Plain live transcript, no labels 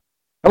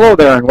Hello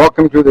there, and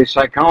welcome to the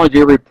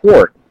Psychology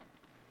Report.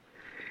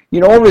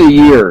 Over the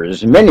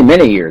years,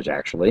 many years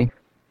actually,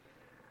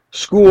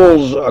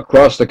 schools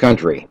across the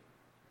country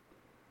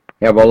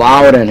have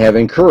allowed and have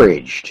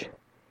encouraged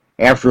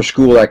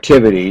after-school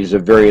activities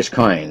of various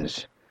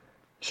kinds.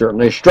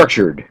 Certainly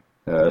structured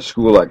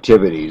school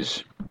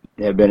activities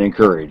have been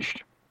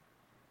encouraged.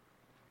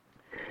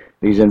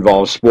 These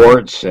involve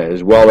sports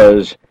as well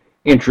as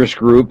interest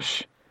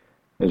groups,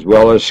 as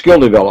well as skill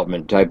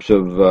development types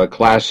of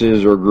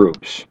classes or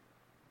groups.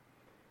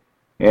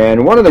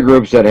 And one of the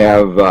groups that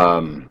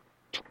have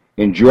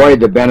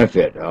enjoyed the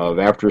benefit of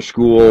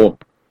after-school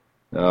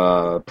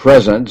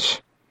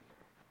presence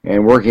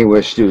and working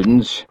with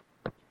students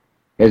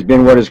has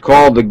been what is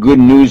called the Good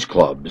News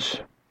Clubs.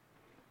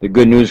 The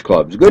Good News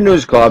Clubs. Good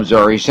News Clubs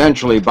are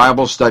essentially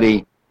Bible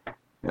study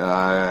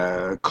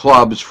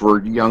clubs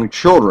for young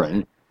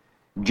children,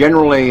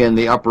 generally in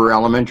the upper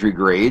elementary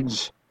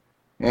grades,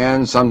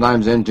 and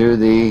sometimes into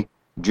the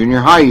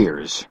junior high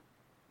years.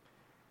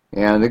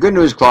 And the Good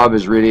News Club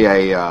is really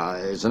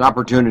is an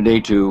opportunity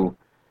to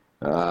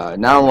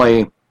not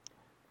only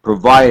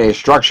provide a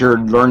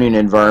structured learning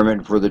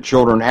environment for the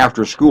children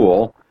after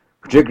school,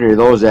 particularly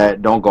those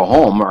that don't go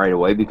home right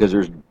away because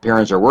their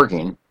parents are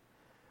working,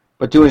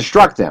 but to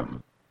instruct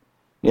them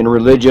in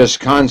religious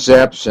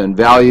concepts and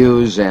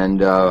values and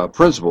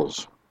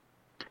principles.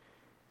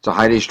 It's a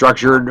highly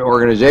structured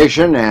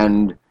organization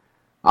and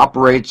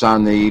operates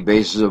on the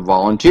basis of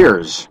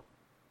volunteers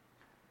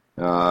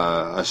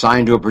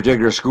assigned to a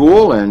particular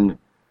school, and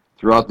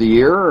throughout the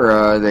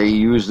year they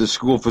use the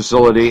school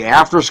facility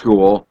after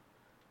school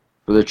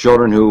for the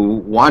children who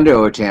want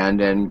to attend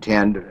and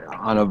attend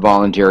on a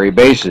voluntary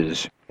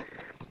basis.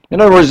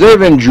 In other words,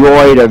 they've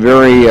enjoyed a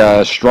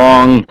very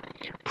strong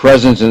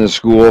presence in the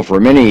school for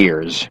many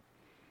years,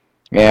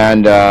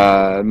 and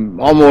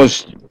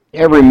almost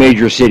every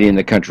major city in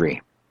the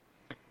country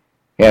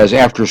has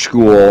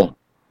after-school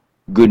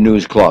Good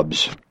News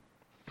Clubs.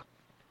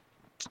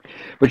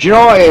 But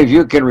if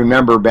you can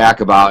remember back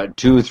about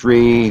 2,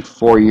 3,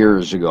 4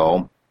 years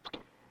ago,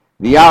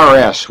 the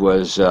IRS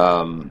was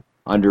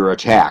under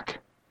attack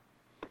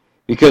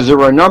because there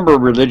were a number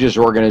of religious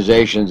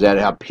organizations that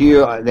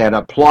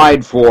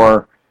applied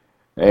for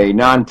a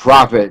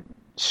nonprofit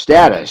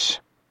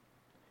status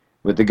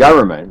with the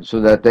government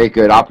so that they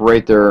could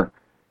operate their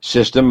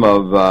system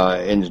of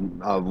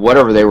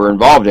whatever they were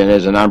involved in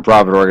as a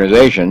nonprofit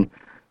organization,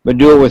 but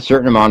do it with a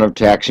certain amount of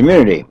tax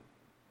immunity.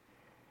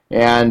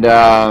 And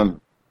the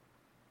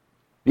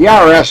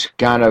IRS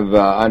kind of,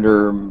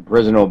 under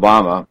President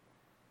Obama,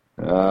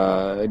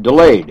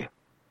 delayed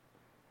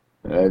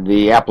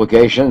the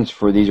applications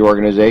for these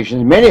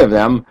organizations. Many of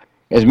them,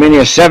 as many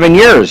as 7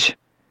 years,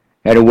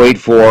 had to wait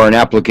for an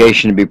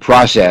application to be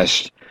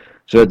processed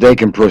so that they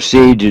can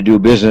proceed to do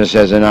business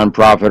as a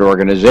nonprofit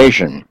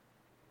organization.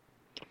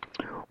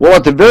 Well,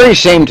 at the very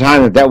same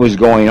time that was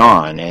going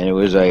on, and it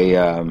was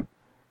a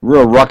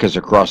real ruckus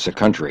across the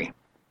country,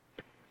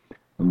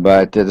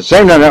 but at the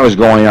same time that was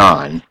going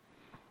on,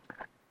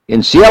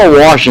 in Seattle,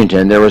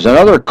 Washington, there was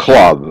another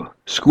club,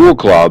 school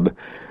club,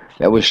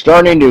 that was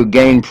starting to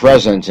gain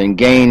presence and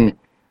gain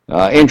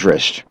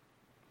interest,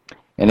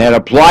 and had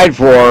applied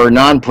for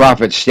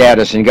nonprofit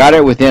status and got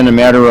it within a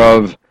matter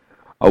of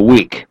a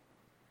week.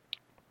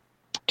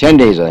 10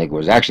 days, I think it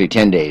was, actually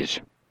 10 days.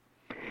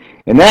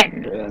 And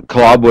that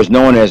club was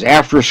known as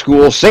After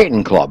School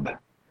Satan Club.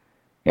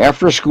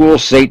 After School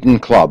Satan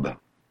Club.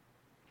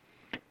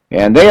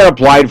 And they had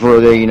applied for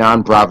the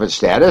nonprofit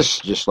status,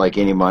 just like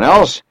anyone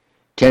else.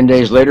 10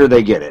 days later,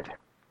 they get it.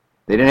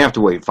 They didn't have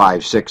to wait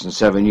 5, 6, and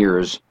 7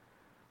 years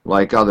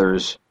like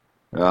others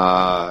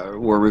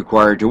were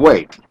required to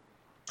wait.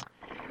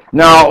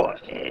 Now,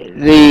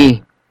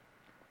 the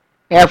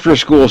After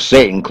School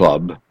Satan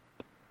Club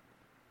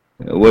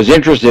was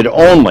interested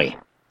only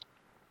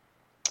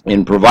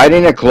in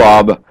providing a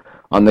club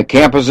on the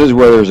campuses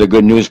where there's a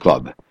Good News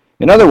Club.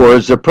 In other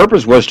words, the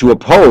purpose was to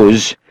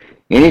oppose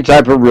any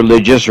type of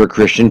religious or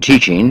Christian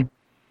teaching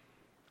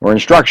or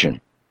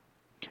instruction.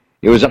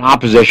 It was an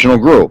oppositional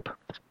group.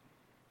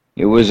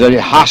 It was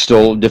a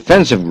hostile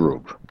defensive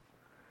group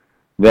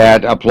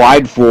that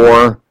applied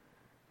for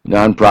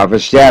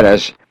nonprofit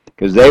status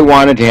because they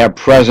wanted to have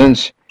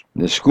presence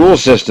in the school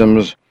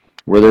systems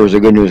where there was a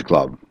Good News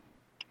Club,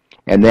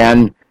 and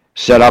then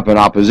set up an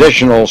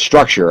oppositional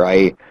structure,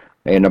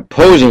 an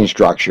opposing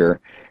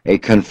structure, a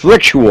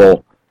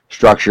conflictual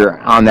structure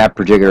on that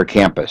particular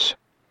campus.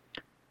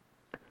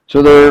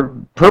 So their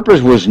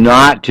purpose was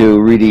not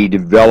to really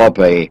develop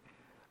a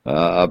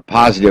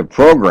positive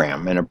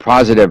program and a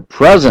positive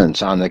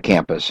presence on the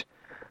campus,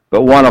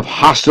 but one of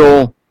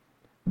hostile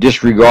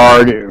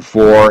disregard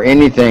for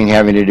anything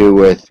having to do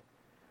with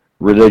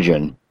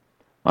religion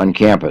on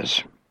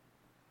campus.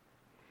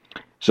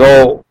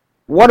 So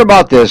what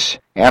about this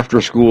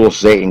After School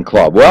Satan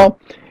Club? Well,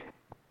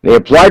 they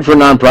applied for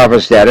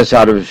nonprofit status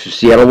out of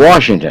Seattle,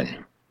 Washington.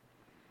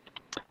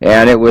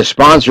 And it was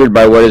sponsored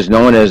by what is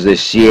known as the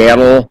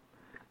Seattle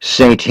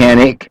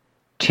Satanic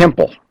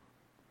Temple.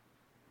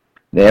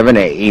 They have an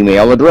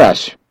email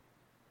address.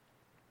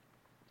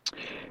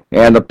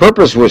 And the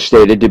purpose was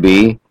stated to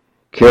be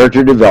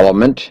character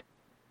development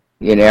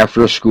in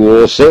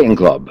after-school Satan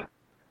Club.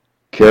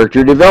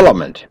 Character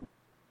development.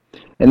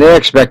 And they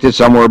expected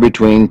somewhere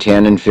between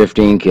 10 and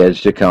 15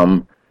 kids to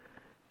come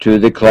to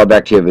the club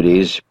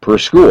activities per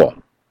school.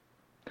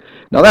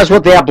 Now that's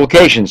what the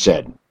application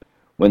said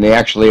when they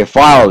actually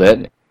filed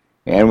it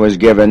and was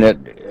given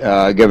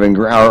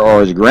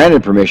was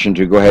granted permission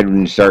to go ahead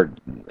and start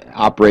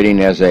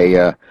operating as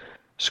a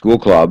school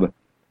club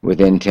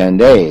within 10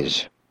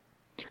 days.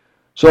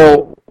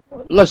 So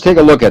let's take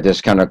a look at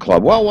this kind of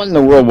club. Well, what in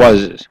the world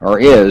was or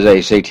is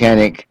a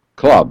satanic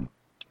club?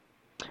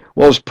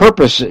 Well, its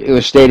purpose, it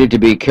was stated to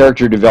be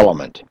character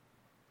development.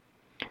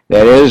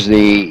 That is,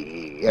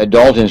 the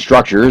adult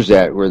instructors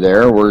that were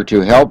there were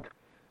to help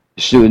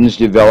students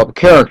develop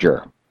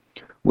character,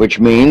 which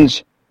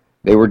means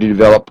they were to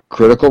develop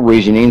critical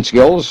reasoning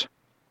skills,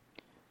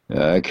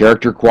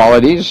 character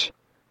qualities,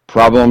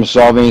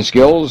 problem-solving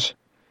skills,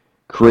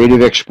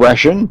 creative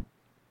expression,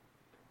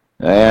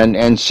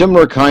 and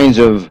similar kinds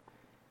of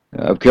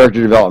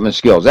character development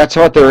skills. That's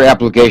what their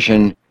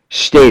application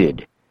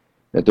stated,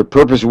 that their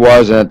purpose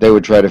was and that they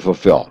would try to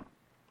fulfill.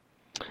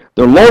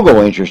 Their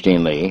logo,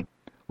 interestingly,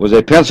 was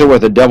a pencil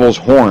with a devil's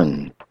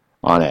horn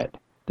on it,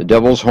 the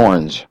devil's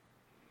horns.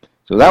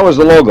 So that was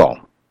the logo.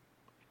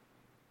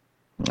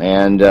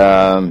 And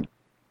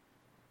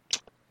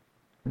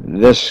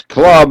this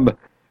club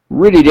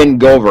really didn't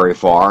go very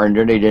far and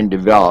really didn't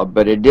develop,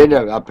 but it did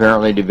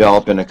apparently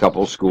develop in a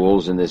couple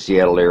schools in the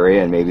Seattle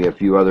area and maybe a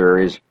few other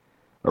areas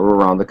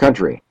around the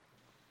country.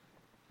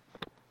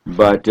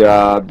 But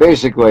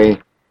basically,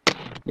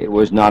 it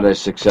was not a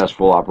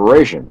successful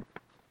operation.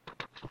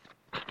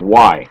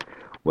 Why?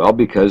 Well,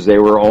 because they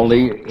were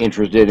only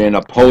interested in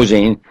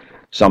opposing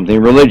something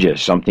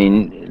religious,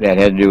 something that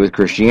had to do with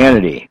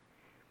Christianity,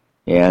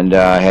 and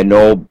had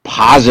no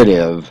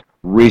positive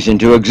reason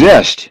to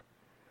exist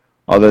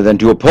other than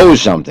to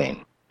oppose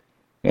something.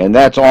 And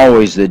that's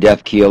always the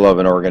death keel of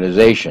an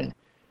organization.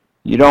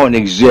 You don't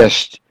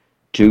exist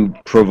to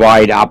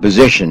provide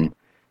opposition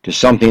to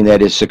something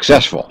that is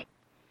successful.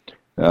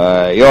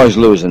 You always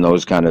lose in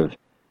those kind of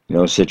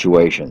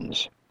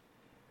situations.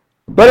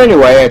 But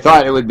anyway, I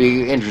thought it would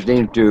be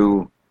interesting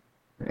to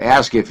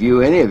ask if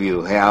any of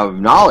you have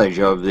knowledge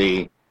of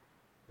the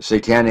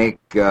satanic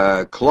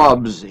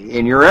clubs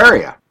in your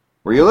area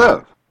where you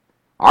live.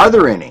 Are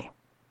there any?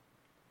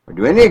 Or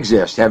do any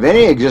exist? Have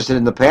any existed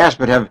in the past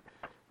but have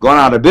gone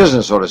out of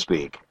business, so to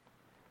speak?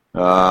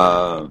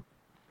 And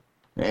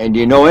do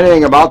you know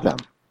anything about them?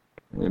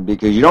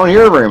 Because you don't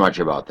hear very much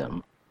about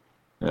them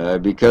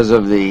because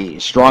of the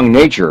strong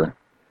nature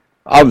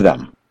of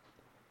them.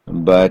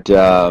 But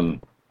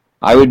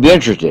I would be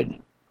interested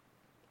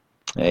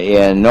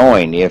in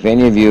knowing if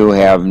any of you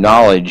have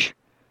knowledge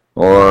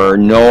or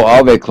know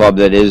of a club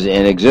that is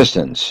in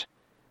existence.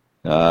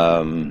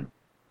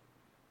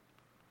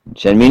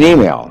 Send me an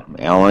email,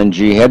 Alan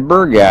G.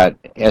 Hedberg at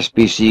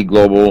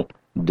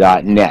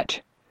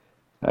spcglobal.net.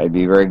 I'd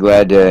be very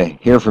glad to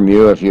hear from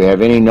you if you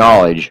have any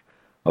knowledge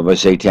of a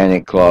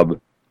satanic club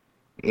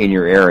in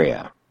your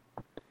area.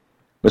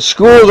 But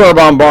schools are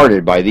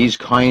bombarded by these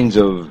kinds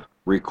of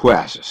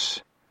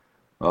requests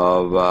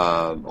of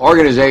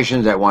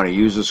organizations that want to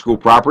use the school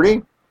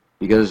property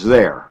because it's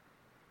there.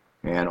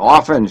 And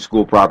often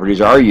school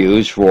properties are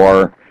used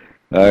for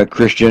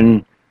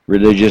Christian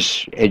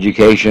religious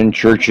education,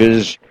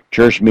 churches,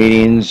 church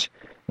meetings,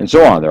 and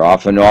so on. They're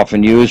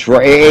often used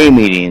for AA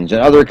meetings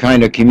and other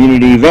kind of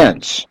community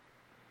events.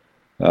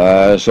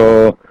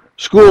 So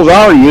schools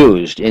are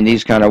used in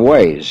these kind of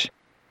ways.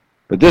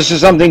 But this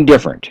is something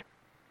different.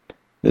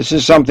 This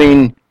is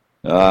something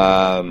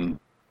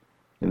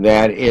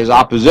that is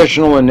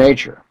oppositional in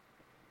nature.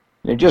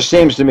 It just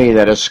seems to me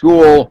that a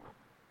school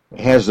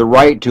has the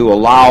right to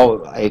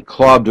allow a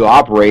club to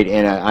operate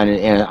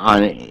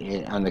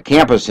on the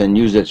campus and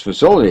use its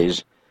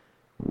facilities,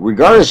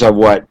 regardless of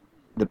what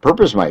the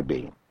purpose might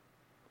be,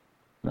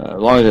 as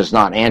long as it's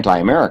not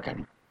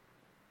anti-American.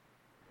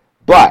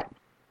 But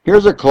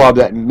here's a club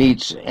that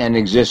meets and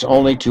exists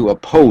only to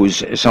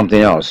oppose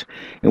something else.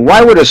 And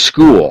why would a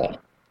school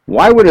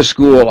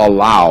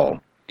allow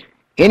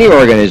any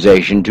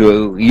organization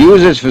to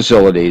use its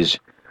facilities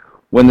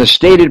when the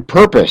stated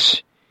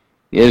purpose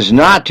is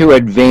not to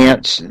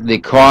advance the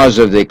cause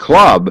of the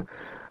club,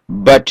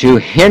 but to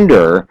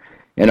hinder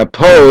and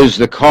oppose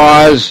the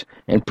cause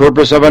and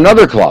purpose of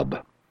another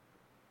club?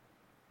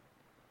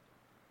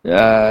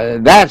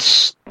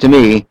 That's, to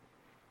me,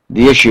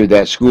 the issue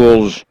that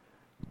schools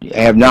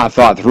have not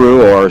thought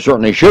through, or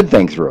certainly should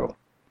think through.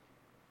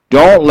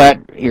 Don't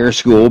let your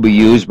school be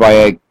used by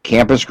a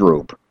campus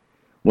group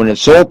when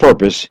its sole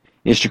purpose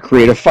is to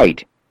create a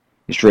fight,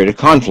 is to create a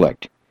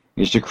conflict,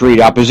 is to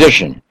create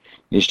opposition,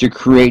 is to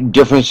create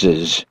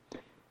differences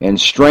and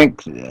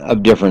strength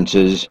of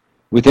differences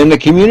within the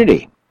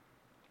community,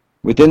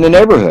 within the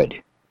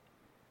neighborhood.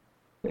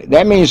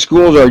 That means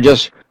schools are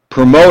just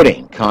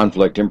promoting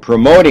conflict and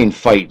promoting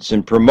fights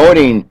and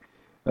promoting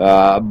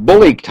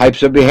bully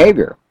types of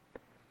behavior.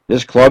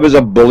 This club is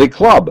a bully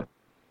club.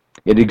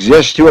 It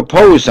exists to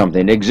oppose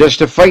something. It exists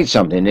to fight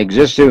something. It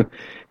exists to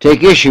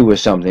take issue with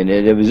something.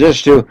 It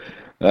exists to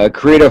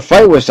create a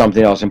fight with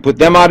something else and put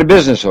them out of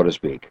business, so to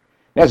speak.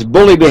 That's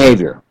bully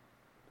behavior.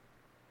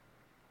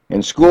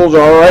 And schools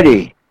are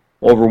already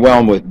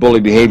overwhelmed with bully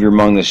behavior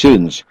among the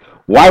students.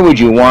 Why would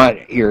you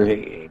want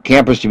your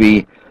campus to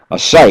be a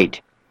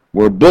site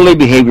where bully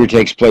behavior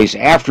takes place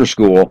after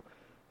school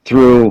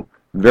through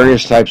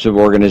various types of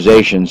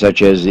organizations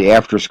such as the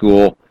After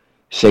School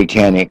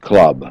Satanic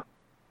Club?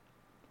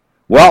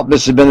 Well,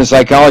 this has been the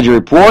Psychology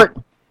Report.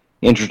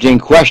 Interesting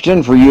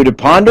question for you to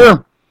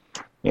ponder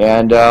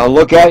and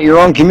look at your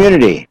own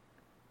community.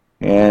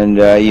 And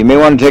you may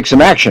want to take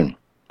some action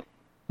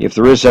if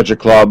there is such a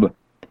club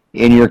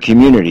in your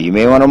community. You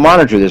may want to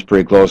monitor this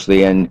pretty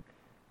closely and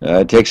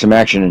take some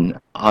action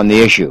on the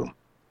issue.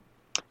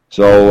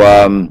 So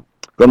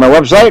go to my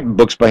website,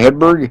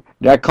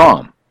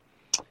 booksbyhedberg.com.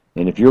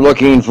 And if you're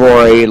looking for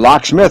a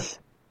locksmith,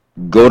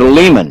 go to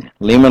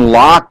Lehman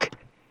Lock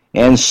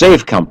and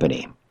Safe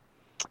Company.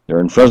 They're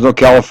in Fresno,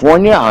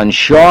 California on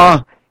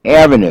Shaw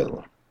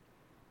Avenue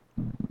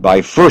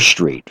by First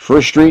Street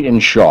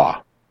and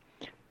Shaw.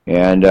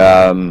 And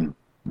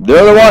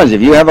they're the ones,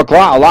 if you have a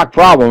lock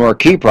problem or a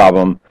key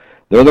problem,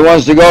 they're the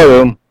ones to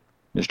go to.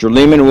 Mr.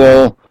 Lehman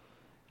will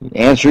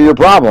answer your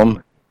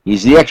problem.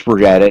 He's the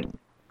expert at it.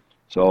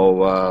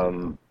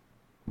 So,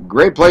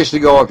 great place to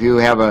go if you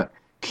have a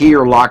key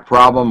or lock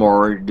problem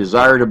or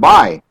desire to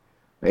buy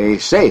a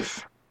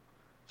safe.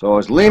 So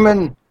it's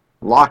Lehman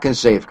Lock and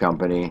Safe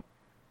Company,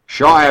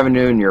 Shaw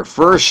Avenue near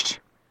First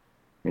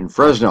in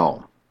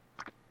Fresno.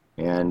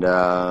 And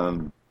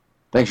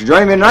thanks for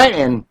joining me tonight,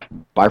 and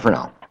bye for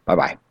now.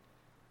 Bye-bye.